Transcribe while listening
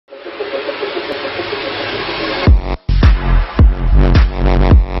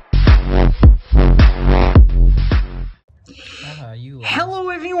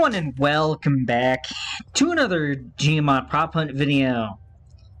everyone, and welcome back to another Gmod prop hunt video.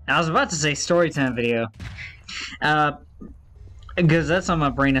 I was about to say storytime video, because that's on my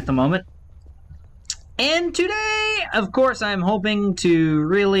brain at the moment. And today, of course, I'm hoping to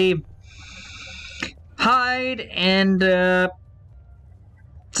really hide and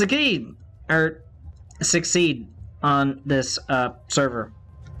succeed on this server.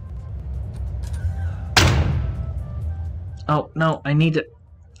 Oh, no, I need to...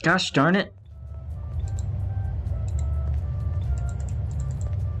 Gosh darn it.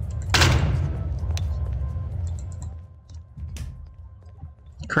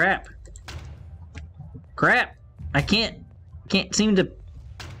 Crap. Crap. I can't seem to...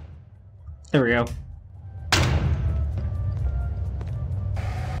 There we go.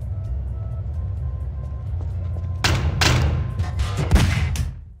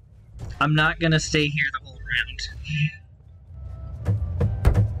 I'm not gonna stay here the whole round.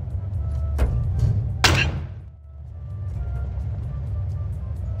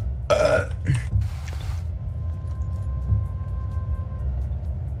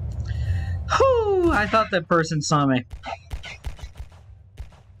 Whew, I thought that person saw me.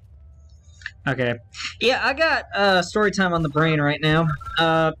 Okay. Yeah, I got story time on the brain right now.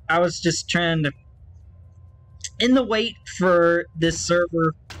 I was just trying to... In the wait for this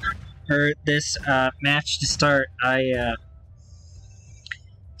server, or this match to start,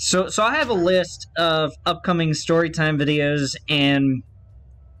 So I have a list of upcoming storytime videos and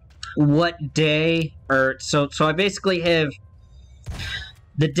what day, so I basically have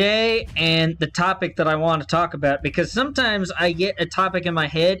the day and the topic that I want to talk about, because sometimes I get a topic in my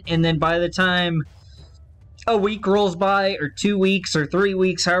head and then by the time a week rolls by, or 2 weeks, or 3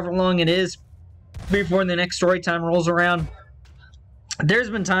 weeks, however long it is, before the next storytime rolls around, there's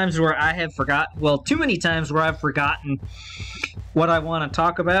been times where I have forgotten, well, too many times where I've forgotten what I want to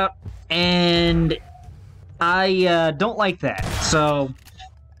talk about, and I don't like that, so...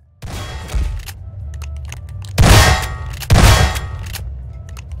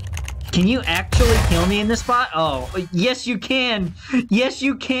 Can you actually kill me in this spot? Oh, yes you can! Yes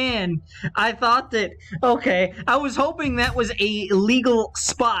you can! I thought that... Okay, I was hoping that was a legal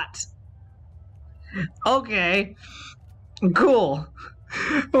spot. Okay. Cool.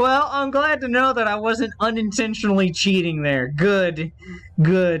 Well, I'm glad to know that I wasn't unintentionally cheating there. Good.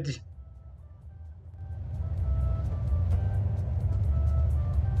 Good.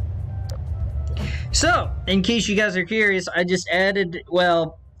 So, in case you guys are curious, I just added,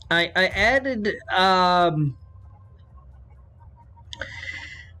 well, I added,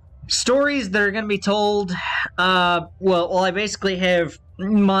 stories that are going to be told, well, I basically have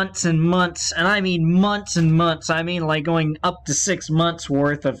months and months, and I mean months and months. I mean like going up to 6 months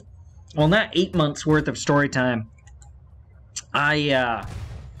worth of, well, not 8 months worth of story time. I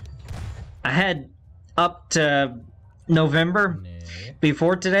had up to November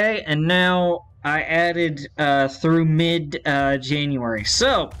before today, and now I added through mid January.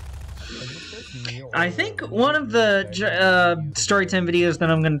 So I think one of the storytime videos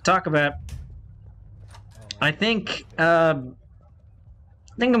that I'm going to talk about, I think I'm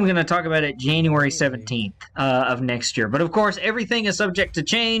going to talk about it January 17th of next year. But of course, everything is subject to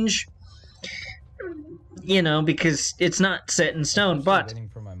change, you know, because it's not set in stone. But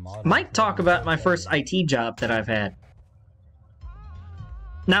I might talk about my first IT job that I've had.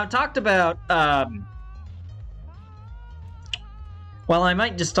 Now, I talked about, well, I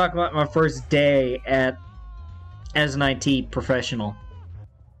might just talk about my first day as an IT professional,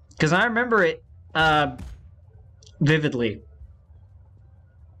 because I remember it vividly.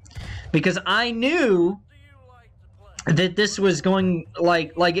 Because I knew that this was going,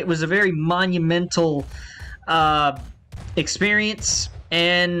 like it was a very monumental experience,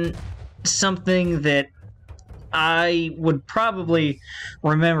 and something that I would probably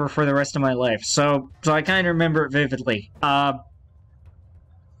remember for the rest of my life. So I kind of remember it vividly.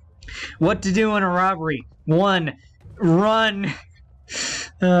 What to do in a robbery. 1, run.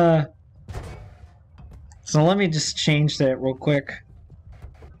 So let me just change that real quick.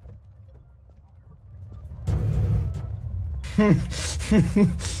 I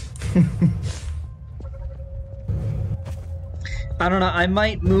don't know, I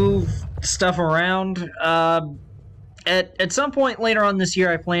might move stuff around. At some point later on this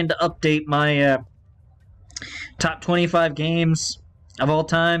year, I plan to update my top 25 games of all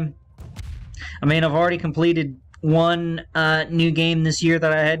time. I mean, I've already completed one new game this year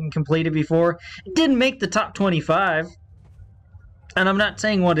that I hadn't completed before. It didn't make the top 25, and I'm not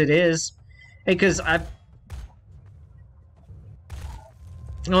saying what it is, because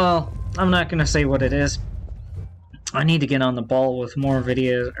well, I'm not gonna say what it is. I need to get on the ball with more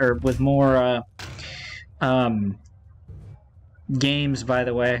videos, or with more games, by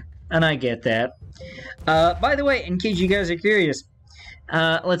the way. And I get that. By the way, in case you guys are curious,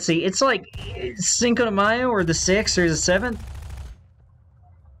 let's see, it's like Cinco de Mayo, or the 6th, or the 7th?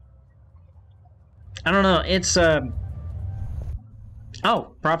 I don't know, it's,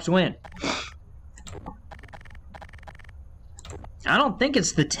 oh, props win. I don't think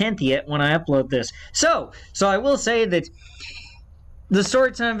it's the 10th yet when I upload this. So I will say that the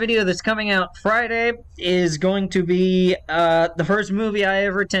Storytime video that's coming out Friday is going to be the first movie I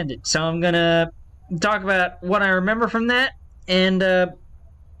ever attended. So I'm going to talk about what I remember from that, and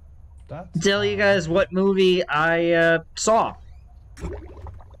tell you guys what movie I saw.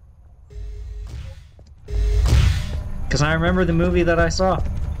 Because I remember the movie that I saw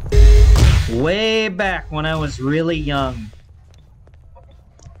way back when I was really young.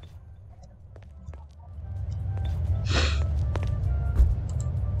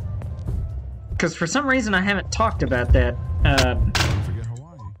 Because for some reason I haven't talked about that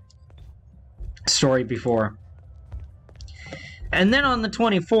story before. And then on the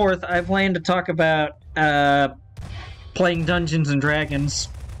 24th, I plan to talk about playing Dungeons and Dragons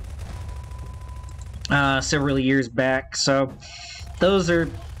several years back. So that's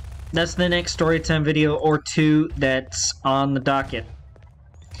the next Storytime video or two that's on the docket.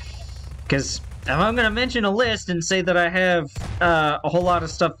 Because if I'm going to mention a list and say that I have a whole lot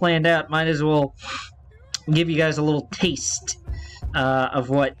of stuff planned out, might as well give you guys a little taste of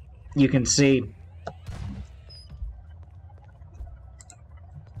what you can see.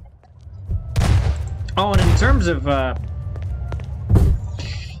 Oh, and in terms of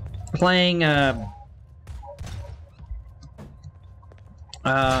playing like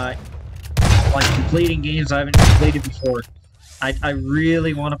completing games I haven't completed before, I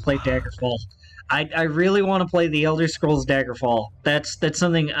really want to play Daggerfall. I really want to play the Elder Scrolls Daggerfall. That's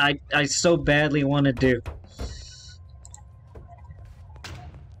something I so badly want to do.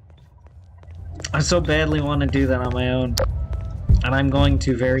 I so badly want to do that on my own. And I'm going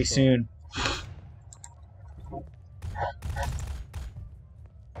to very soon.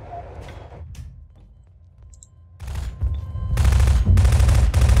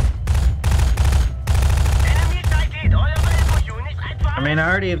 I mean, I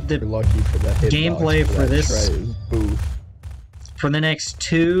already have the gameplay for this for the next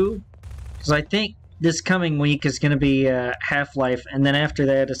two, because I think this coming week is going to be Half-Life, and then after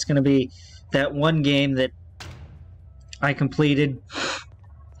that it's going to be that one game that I completed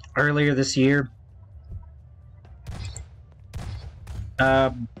earlier this year.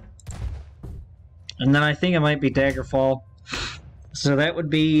 And then I think it might be Daggerfall. So that would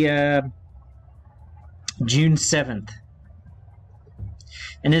be June 7th.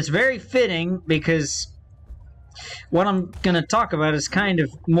 And it's very fitting because what I'm going to talk about is kind of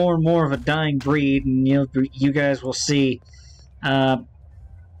more and more of a dying breed, and you guys will see. That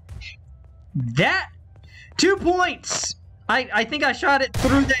 2 points! I think I shot it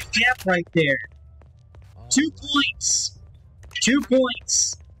through that gap right there. 2 points! 2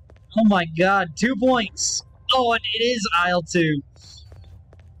 points! Oh my god, 2 points! Oh, and it is aisle 2.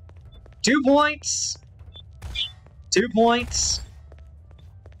 2 points! 2 points!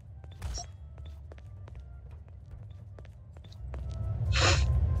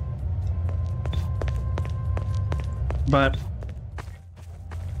 But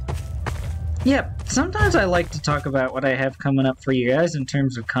yeah, sometimes I like to talk about what I have coming up for you guys in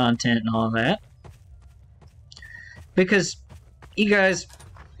terms of content and all that. Because you guys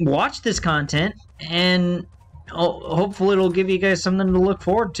watch this content, and hopefully it'll give you guys something to look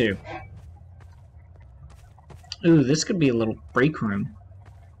forward to. Ooh, this could be a little break room.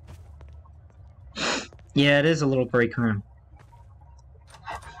 Yeah, it is a little break room.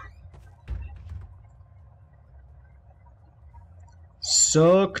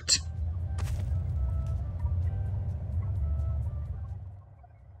 Sucked.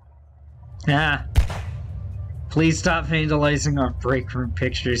 Ah. Please stop vandalizing our break room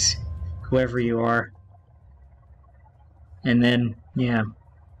pictures, whoever you are. And then, yeah.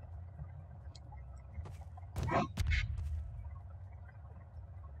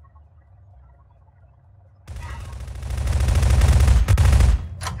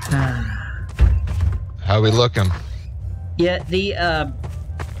 How we looking? Yeah, the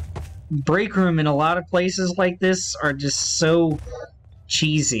break room in a lot of places like this are just so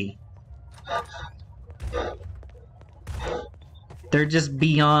cheesy. They're just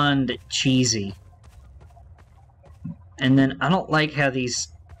beyond cheesy. And then I don't like how these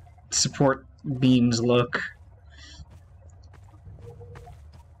support beams look.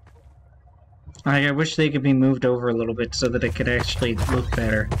 I wish they could be moved over a little bit so that it could actually look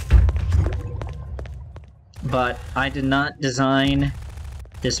better. But I did not design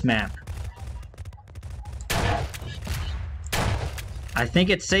this map. I think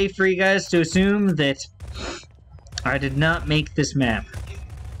it's safe for you guys to assume that I did not make this map.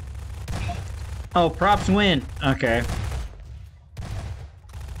 Oh, props win. Okay.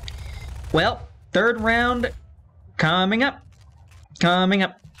 Well, third round coming up. Coming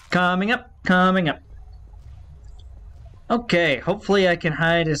up. Coming up. Coming up. Okay, hopefully I can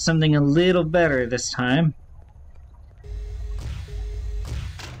hide as something a little better this time.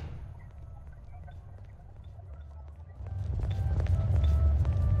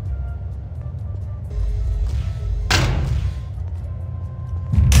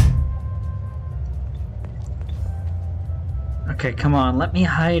 Okay, come on, let me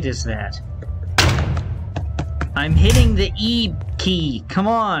hide as that. I'm hitting the E key. Come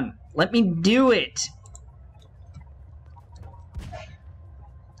on, let me do it.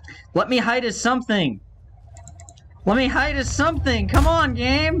 Let me hide as something. Let me hide as something. Come on,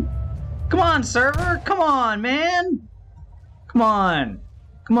 game. Come on, server. Come on, man. Come on.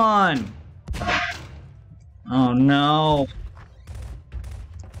 Come on. Oh, no.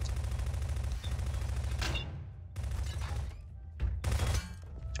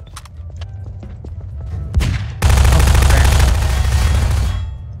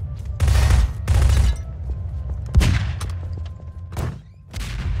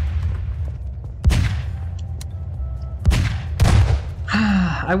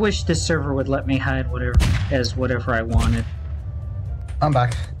 I wish this server would let me hide whatever I wanted. I'm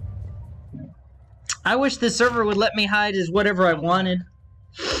back. I wish this server would let me hide as whatever I wanted.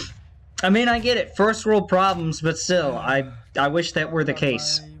 I mean, I get it, first world problems, but still, I wish that were the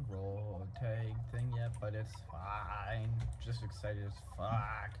case. Roll tag thing yet, but it's fine. Just excited as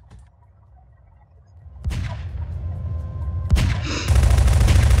fuck.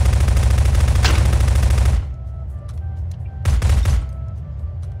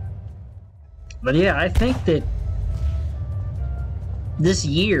 But yeah, I think that this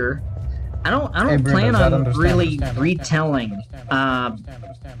year, I don't plan on really retelling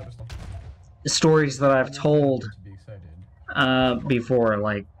stories that I've told before.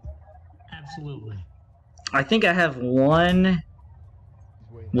 Like, Absolutely. I think I have one,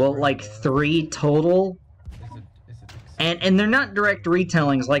 well, like 3 total, and they're not direct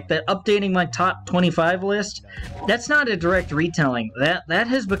retellings. Like that, updating my top 25 list. That's not a direct retelling. That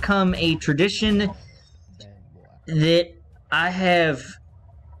has become a tradition that I have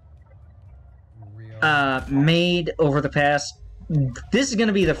made over the past. This is going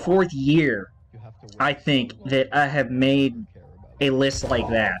to be the 4th year, I think, that I have made a list like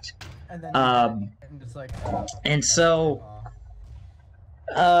that. And so,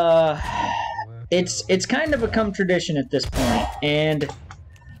 it's kind of become tradition at this point, and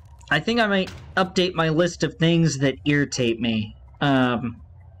I think I might update my list of things that irritate me. And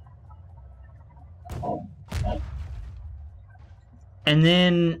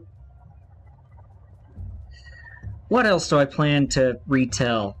then, what else do I plan to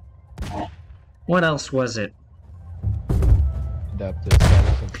retell? What else was it?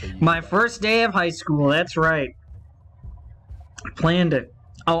 My first day of high school, that's right. I plan to...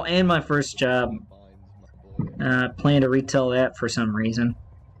 Oh, and my first job. Plan to retell that for some reason.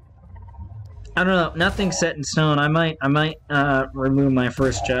 I don't know. Nothing's set in stone. I might remove my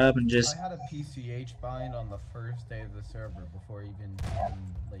first job and just... I had a PCH bind on the first day of the server before even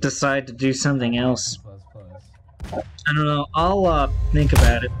like, decide to do something else. I don't know. I'll think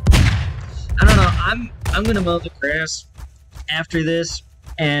about it. I don't know. I'm gonna mow the grass after this,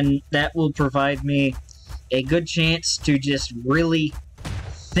 and that will provide me a good chance to just really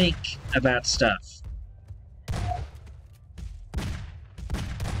think about stuff.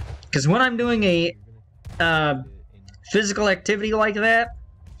 Because when I'm doing a physical activity like that,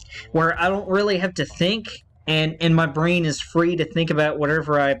 where I don't really have to think, and my brain is free to think about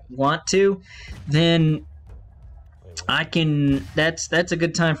whatever I want to, then I can. That's a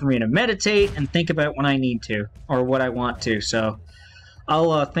good time for me to meditate and think about when I need to or what I want to. So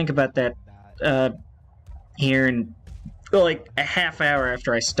I'll think about that here in like a half hour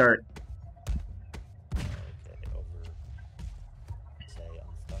after I start.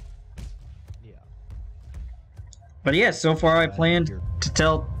 But yeah, so far I planned to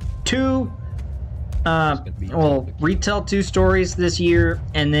tell retell 2 stories this year,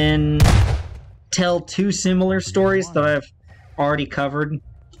 and then tell 2 similar stories that I've already covered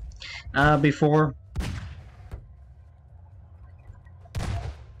before.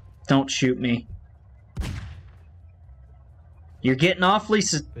 Don't shoot me. You're getting awfully.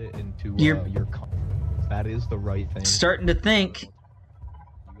 Fit into You're your. That is the right thing. starting to think. You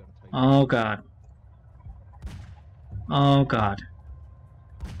gotta type Oh god. Oh god.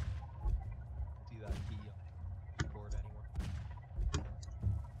 see that key on the board anywhere.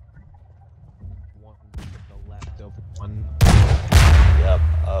 One to the left of one. Yep.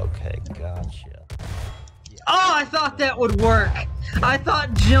 Okay. Gotcha. Oh, I thought that would work. I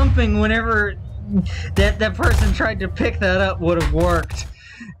thought jumping whenever that person tried to pick that up would have worked.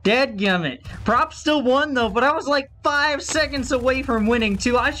 Dadgummit. Prop still won though, but I was like 5 seconds away from winning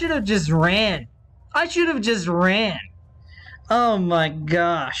too. I should have just ran. I should have just ran. Oh my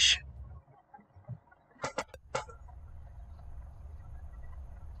gosh.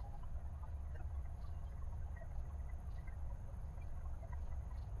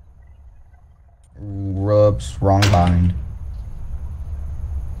 Whoops, wrong bind.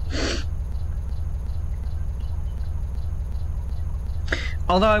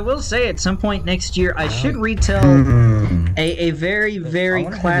 Although I will say at some point next year I should retell a very, very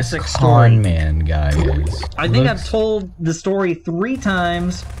classic story. Con man guy is. I think I've told the story 3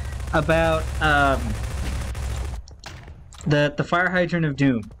 times about the fire hydrant of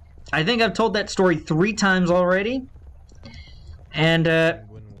doom. I think I've told that story 3 times already, and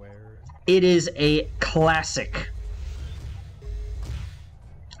it is a classic.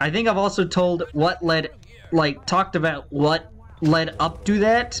 I think I've also told what led, like, talked about what led up to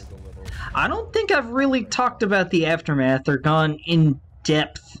that. I don't think I've really talked about the aftermath or gone in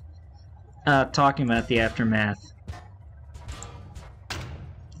depth talking about the aftermath.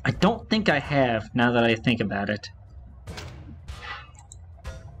 I don't think I have, now that I think about it.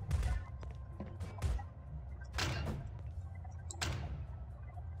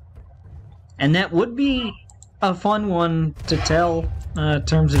 And that would be a fun one to tell in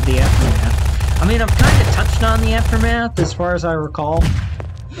terms of the aftermath. I mean, I've kind of touched on the aftermath as far as I recall.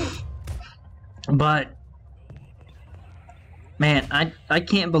 But, man, I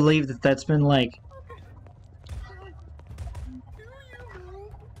can't believe that that's been like...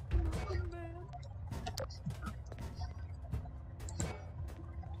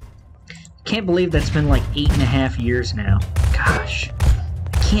 Can't believe that's been like 8.5 years now. Gosh.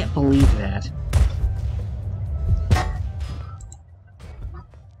 I can't believe that.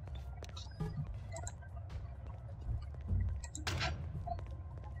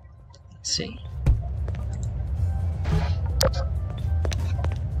 Let's see.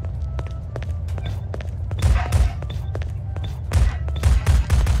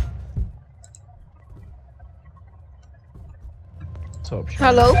 What's up, Sean?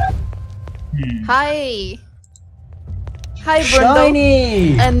 Hello. Hi. Hi, Bruno.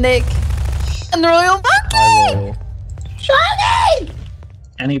 Shiny! And Nick. And Royal Monkey! I will. Shiny!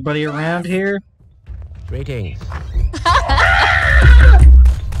 Anybody around here? Greetings.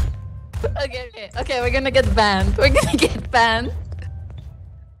 Okay, we're gonna get banned. We're gonna get banned.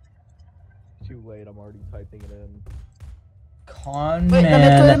 Too late, I'm already typing it in. Con Wait, man. let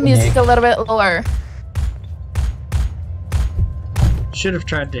me put the music Nick. a little bit lower. Should have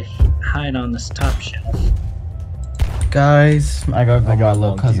tried to hide on this top shelf. Guys, I gotta go I got my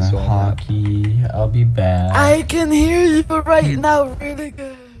little monkey, cousin so I'm Hockey. I'll be back. I can hear you right now really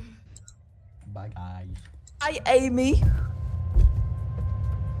good. Bye guys. Hi, Amy.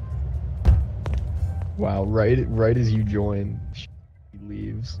 Wow, right as you join, she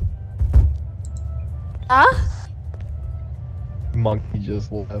leaves. Huh? Monkey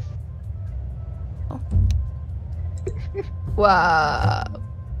just left. Wow.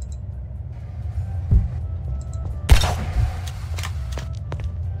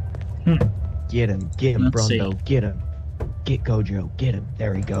 Get him, Let's see. Brundo, get him. Get Gojo, get him.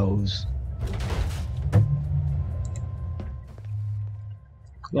 There he goes.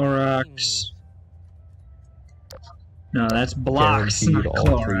 Clorox. No, that's blocks, Guaranteed not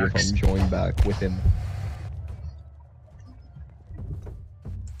all 3 of Clorox. them join back with him.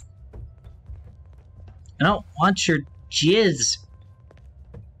 I don't want your jizz.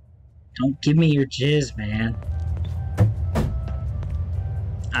 Don't give me your jizz, man.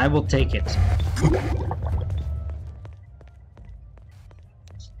 I will take it. 50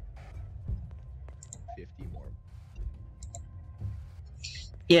 more.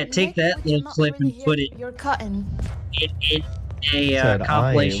 Yeah, take Nick, that we little cannot clip really and put hear it You're cutting. in a Said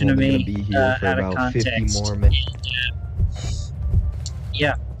compilation I of am only me gonna be here for out of about 50 context. more minutes.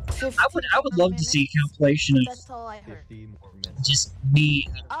 Yeah, I would love to see a compilation of That's all I heard. 50 more minutes. just me.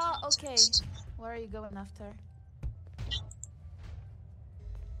 Ah, okay. Where are you going after?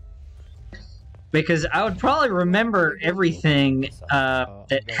 Because I would probably remember everything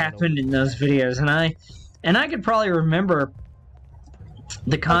that happened in those videos, and I could probably remember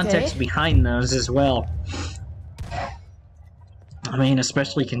the context behind those as well. I mean,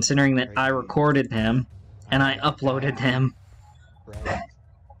 especially considering that I recorded them and I uploaded them.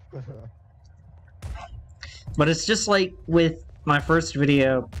 But it's just like with my first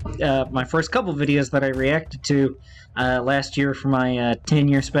video, my first couple videos that I reacted to last year for my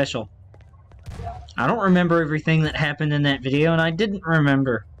 10-year special. I don't remember everything that happened in that video, and I didn't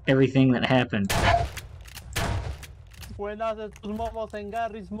remember everything that happened. Buenas estos momos en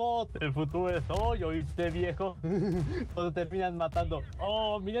Gmod. El futuro es hoy, ¿oíste, viejo? Todos terminan matando.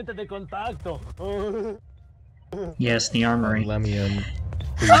 Oh, mi lente de contacto. Yes, the armory. Let me in.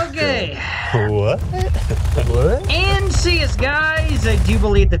 Okay. What? What? And see us, guys. I do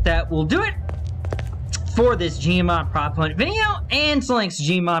believe that that will do it for this Gmod prop hunt video and Slink's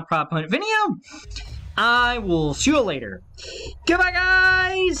Gmod prop hunt video. I will see you later. Goodbye,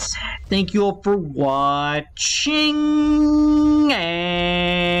 guys. Thank you all for watching.